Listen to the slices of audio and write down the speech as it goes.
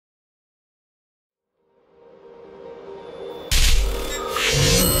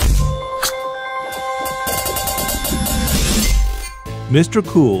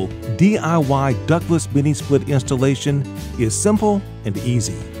MRCOOL DIY ductless mini split installation is simple and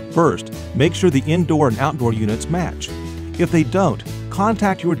easy. First, make sure the indoor and outdoor units match. If they don't,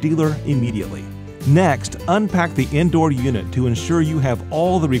 contact your dealer immediately. Next, unpack the indoor unit to ensure you have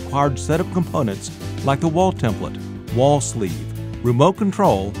all the required setup components like the wall template, wall sleeve, remote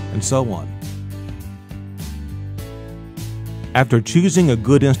control, and so on. After choosing a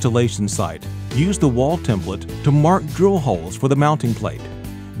good installation site, use the wall template to mark drill holes for the mounting plate.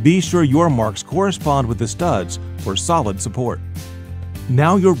 Be sure your marks correspond with the studs for solid support.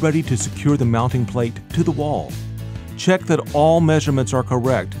 Now you're ready to secure the mounting plate to the wall. Check that all measurements are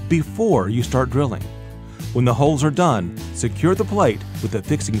correct before you start drilling. When the holes are done, secure the plate with the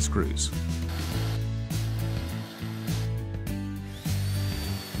fixing screws.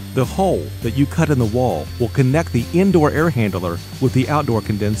 The hole that you cut in the wall will connect the indoor air handler with the outdoor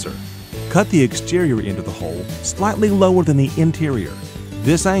condenser. Cut the exterior end of the hole slightly lower than the interior.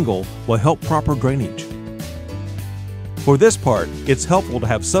 This angle will help proper drainage. For this part, it's helpful to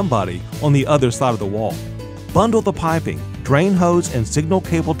have somebody on the other side of the wall. Bundle the piping, drain hose, and signal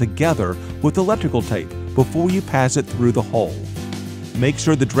cable together with electrical tape before you pass it through the hole. Make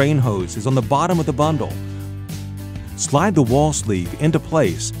sure the drain hose is on the bottom of the bundle. Slide the wall sleeve into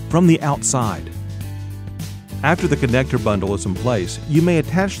place from the outside. After the connector bundle is in place, you may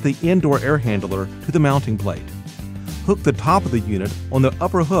attach the indoor air handler to the mounting plate. Hook the top of the unit on the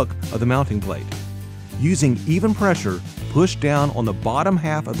upper hook of the mounting plate. Using even pressure, push down on the bottom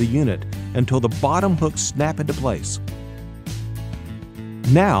half of the unit until the bottom hooks snap into place.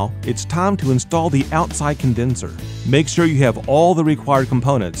 Now, it's time to install the outside condenser. Make sure you have all the required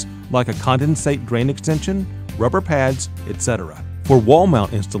components like a condensate drain extension, rubber pads, etc. For wall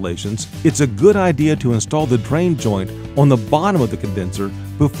mount installations, it's a good idea to install the drain joint on the bottom of the condenser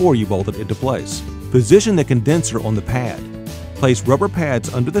before you bolt it into place. Position the condenser on the pad. Place rubber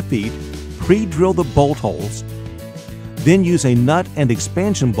pads under the feet, pre-drill the bolt holes, then use a nut and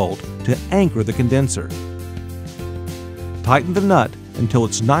expansion bolt to anchor the condenser. Tighten the nut until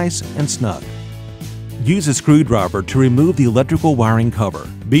it's nice and snug. Use a screwdriver to remove the electrical wiring cover.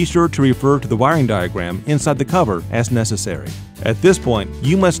 Be sure to refer to the wiring diagram inside the cover as necessary. At this point,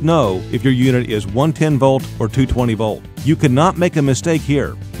 you must know if your unit is 110 volt or 220 volt. You cannot make a mistake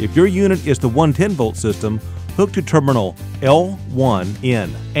here. If your unit is the 110 volt system, hook to terminal L1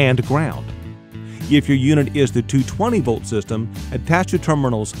 in and ground. If your unit is the 220 volt system, attach to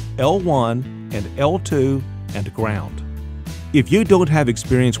terminals L1 and L2 and ground. If you don't have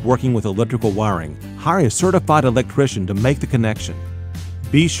experience working with electrical wiring, hire a certified electrician to make the connection.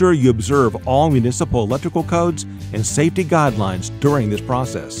 Be sure you observe all municipal electrical codes and safety guidelines during this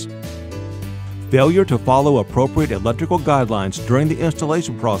process. Failure to follow appropriate electrical guidelines during the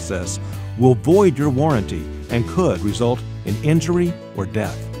installation process will void your warranty and could result in injury or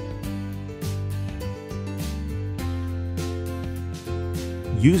death.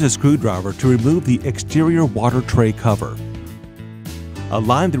 Use a screwdriver to remove the exterior water tray cover.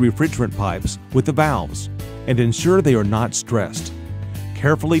 Align the refrigerant pipes with the valves and ensure they are not stressed.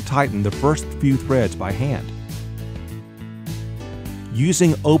 Carefully tighten the first few threads by hand.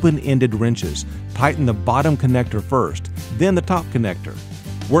 Using open-ended wrenches, tighten the bottom connector first, then the top connector.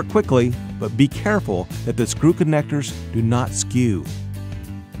 Work quickly, but be careful that the screw connectors do not skew.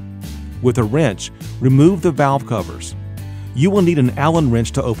 With a wrench, remove the valve covers. You will need an Allen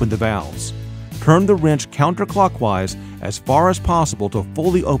wrench to open the valves. Turn the wrench counterclockwise as far as possible to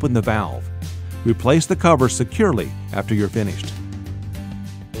fully open the valve. Replace the cover securely after you're finished.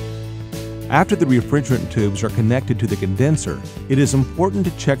 After the refrigerant tubes are connected to the condenser, it is important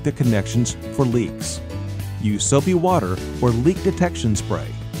to check the connections for leaks. Use soapy water or leak detection spray.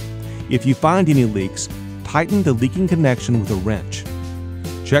 If you find any leaks, tighten the leaking connection with a wrench.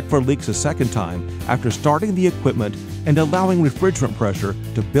 Check for leaks a second time after starting the equipment and allowing refrigerant pressure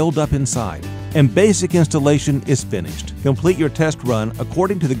to build up inside. And basic installation is finished. Complete your test run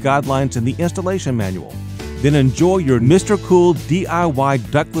according to the guidelines in the installation manual. Then enjoy your MRCOOL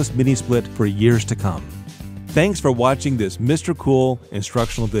DIY ductless mini split for years to come. Thanks for watching this MRCOOL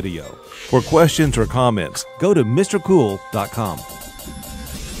instructional video. For questions or comments, go to MRCOOL.com.